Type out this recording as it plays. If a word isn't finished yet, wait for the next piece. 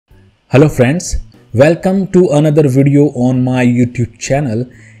Hello friends, welcome to another video on my YouTube channel.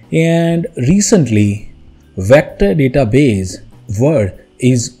 And recently vector database word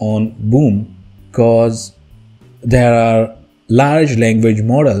is on boom because there are large language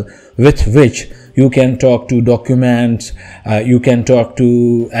model with which you can talk to documents, you can talk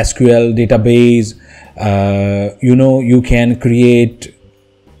to SQL database, you can create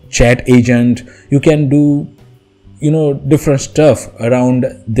chat agent, you can do different stuff around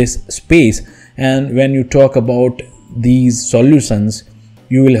this space. And when you talk about these solutions,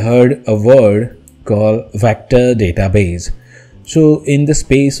 you will heard a word called vector database. So in the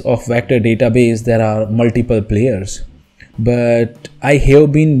space of vector database there are multiple players, but I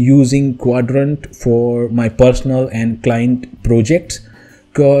have been using Qdrant for my personal and client projects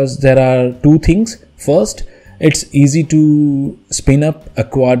because there are two things. First, it's easy to spin up a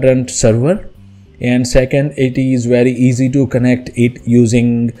Qdrant server, and second, it is very easy to connect it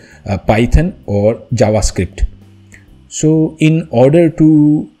using Python or JavaScript. So in order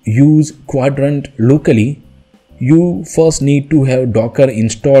to use Qdrant locally, you first need to have Docker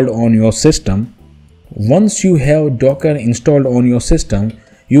installed on your system. Once you have Docker installed on your system,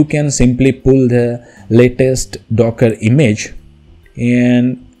 you can simply pull the latest Docker image.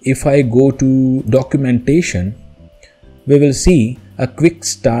 And if I go to documentation, we will see a quick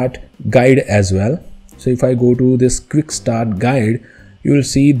start guide as well. So if I go to this quick start guide, you will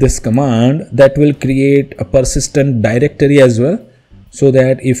see this command that will create a persistent directory as well, so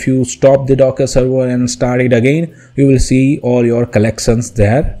that if you stop the Docker server and start it again, you will see all your collections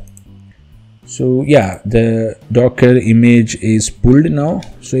there. So yeah, the Docker image is pulled now.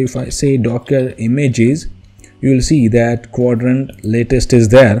 So if I say Docker images, you will see that Qdrant latest is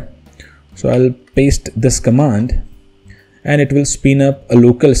there. So I'll paste this command and it will spin up a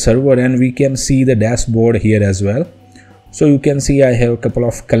local server, and we can see the dashboard here as well. So you can see I have a couple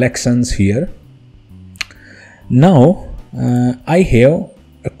of collections here. Now I have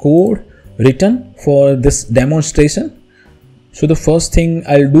a code written for this demonstration. So the first thing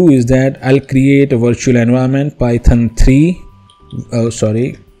I'll do is that I'll create a virtual environment python 3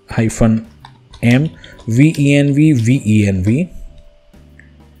 -m venv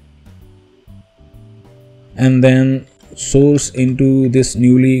and then source into this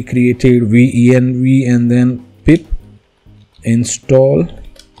newly created venv, and then pip install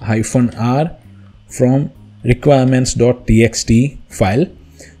 -r from requirements.txt file.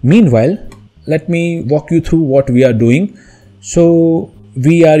 Meanwhile, let me walk you through what we are doing. So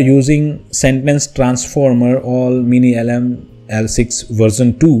we are using sentence transformer all mini lm l6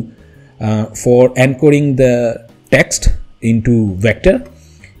 version 2 for encoding the text into vector,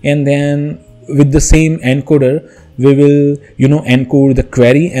 and then with the same encoder we will encode the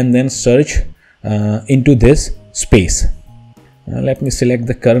query and then search into this space. Let me select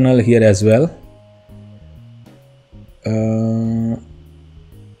the kernel here as well.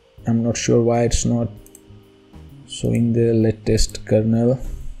 I'm not sure why it's not showing the latest kernel.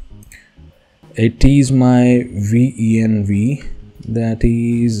 It is my venv that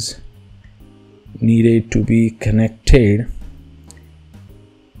is needed to be connected.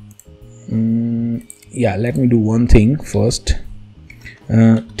 Yeah, let me do one thing first.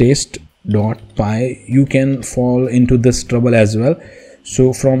 Test.py, you can fall into this trouble as well.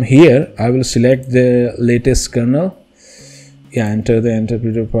 So from here I will select the latest kernel. Yeah, enter the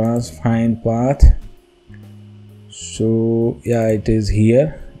interpreter path, find path. So yeah, it is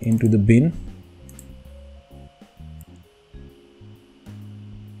here into the bin.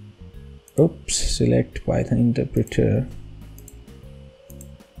 Oops, select Python interpreter.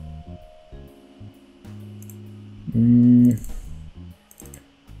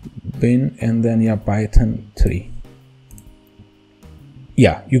 Bin, and then yeah, python 3.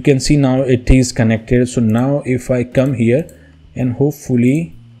 Yeah, you can see now it is connected. So now if I come here and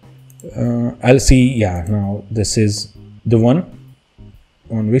hopefully I'll see, yeah, now this is the one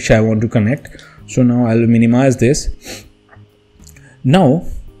on which I want to connect. So now I'll minimize this. Now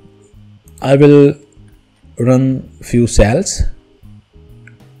I will run few cells.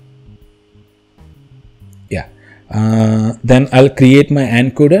 Yeah, then I'll create my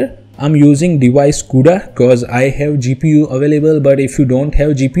encoder. I'm using device CUDA because I have GPU available, but if you don't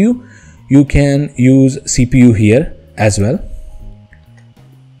have GPU, you can use CPU here as well.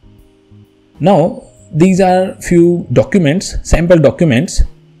 Now these are few documents, sample documents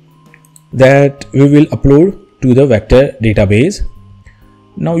that we will upload to the vector database.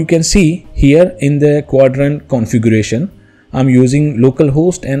 Now you can see here in the Qdrant configuration, I'm using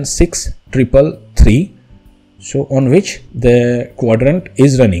localhost and 6333, so on which the Qdrant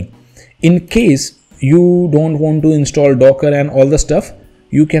is running. In case you don't want to install Docker and all the stuff,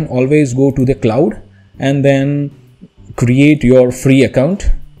 you can always go to the cloud and then create your free account,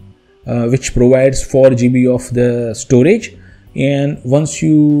 which provides 4 GB of the storage. And once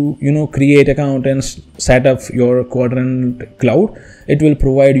you create account and set up your Qdrant cloud, it will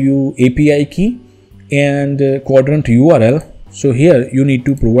provide you API key and Qdrant URL. So here you need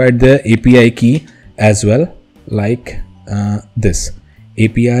to provide the API key as well, like this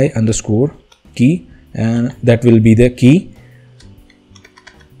API_key, and that will be the key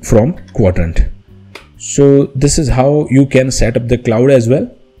from Qdrant. So this is how you can set up the cloud as well.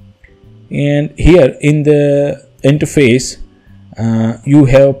 And here in the interface, you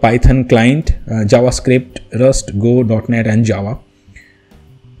have Python client, JavaScript, Rust, Go, .NET and Java.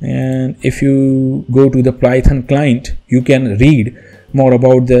 And if you go to the Python client, you can read more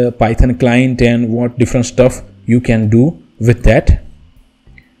about the Python client and what different stuff you can do with that.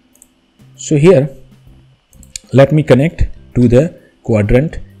 So here, let me connect to the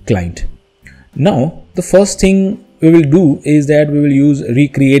Qdrant client. Now, the first thing we will do is that we will use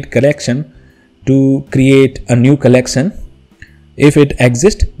recreate collection to create a new collection. If it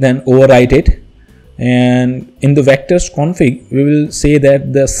exists, then overwrite it. And in the vectors config, we will say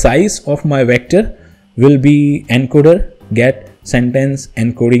that the size of my vector will be encoder get sentence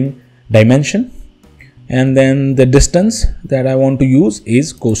encoding dimension, and then the distance that I want to use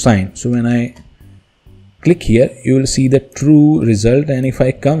is cosine. So when I click here, you will see the true result. And if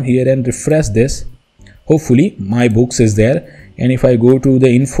I come here and refresh this, hopefully my books is there. And if I go to the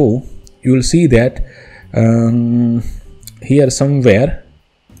info, you will see that here somewhere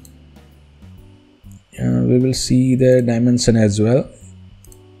we will see the dimension as well.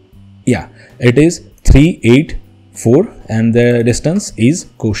 Yeah, it is 384 and the distance is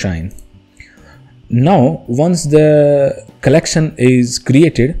cosine. Now once the collection is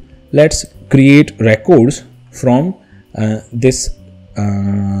created, let's create records from this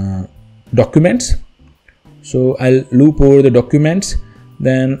documents. So I'll loop over the documents,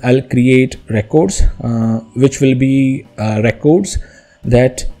 then I'll create records, which will be records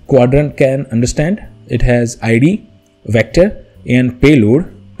that Qdrant can understand. It has ID, vector and payload.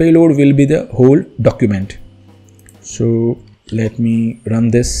 Payload will be the whole document. So let me run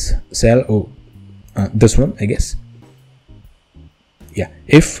this cell. This one, I guess. Yeah,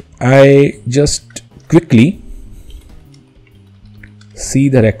 if I just quickly see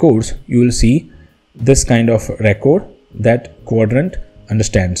the records, you will see this kind of record that Qdrant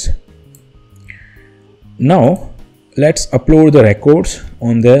understands. Now let's upload the records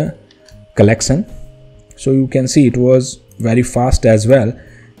on the collection. So you can see it was very fast as well.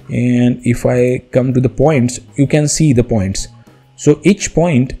 And if I come to the points, you can see the points. So each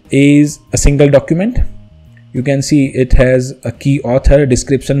point is a single document. You can see it has a key author,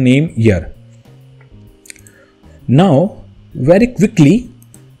 description, name, year. Now very quickly,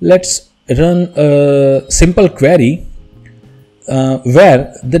 let's run a simple query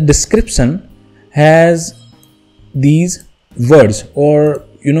where the description has these words, or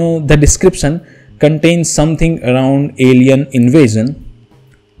the description contains something around alien invasion.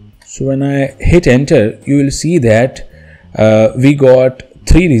 So when I hit enter, you will see that we got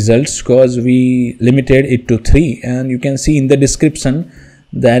 3 results because we limited it to 3. And you can see in the description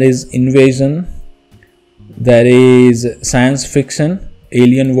there is invasion, there is science fiction,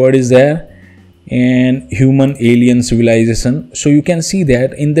 alien word is there, and human alien civilization. So you can see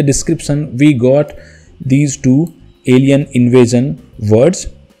that in the description we got these 2 alien invasion words.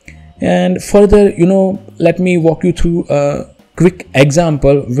 And further, let me walk you through a quick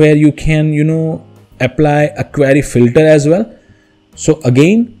example where you can apply a query filter as well. So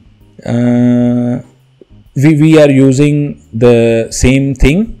again, we are using the same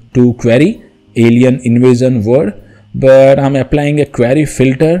thing to query alien invasion word, but I'm applying a query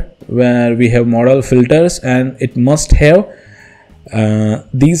filter where we have model filters, and it must have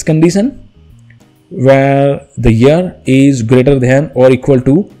these condition where the year is greater than or equal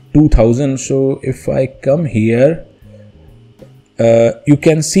to 2000. So if I come here, you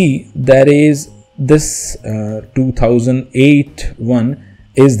can see there is this 2008 one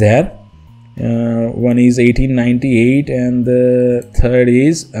is there. One is 1898 and the third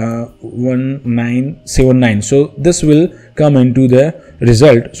is 1979. So this will come into the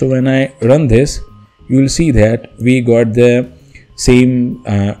result. So when I run this, you will see that we got the same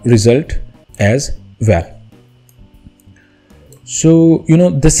result as well. So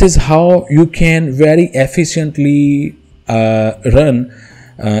this is how you can very efficiently run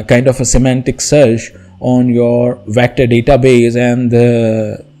kind of a semantic search on your vector database, and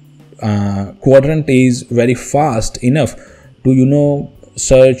the Qdrant is very fast enough to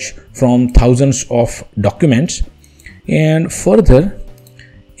search from thousands of documents. And further,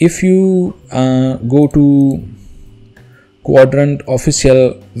 if you go to Qdrant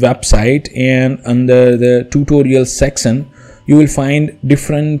official website and under the tutorial section, you will find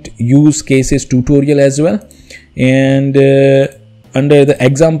different use cases tutorial as well, and under the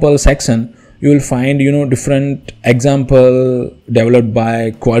example section you will find different example developed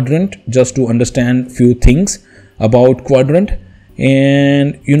by Qdrant, just to understand few things about Qdrant.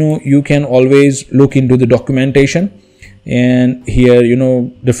 And you can always look into the documentation, and here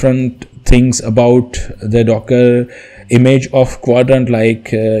different things about the Docker image of Qdrant,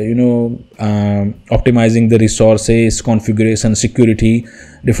 like optimizing the resources, configuration, security,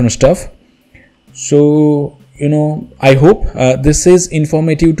 different stuff. So I hope this is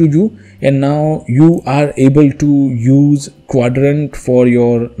informative to you, and now you are able to use Qdrant for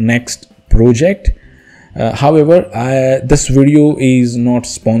your next project. However, this video is not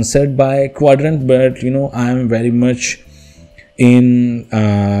sponsored by Qdrant, but I am very much in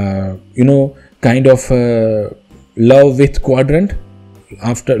kind of love with Qdrant.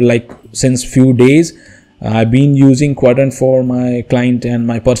 After since few days I've been using Qdrant for my client and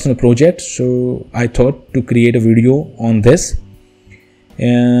my personal project, so I thought to create a video on this.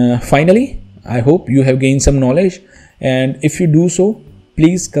 Finally, I hope you have gained some knowledge, and if you do so,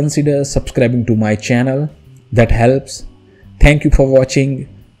 please consider subscribing to my channel. That helps. Thank you for watching.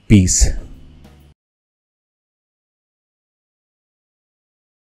 Peace.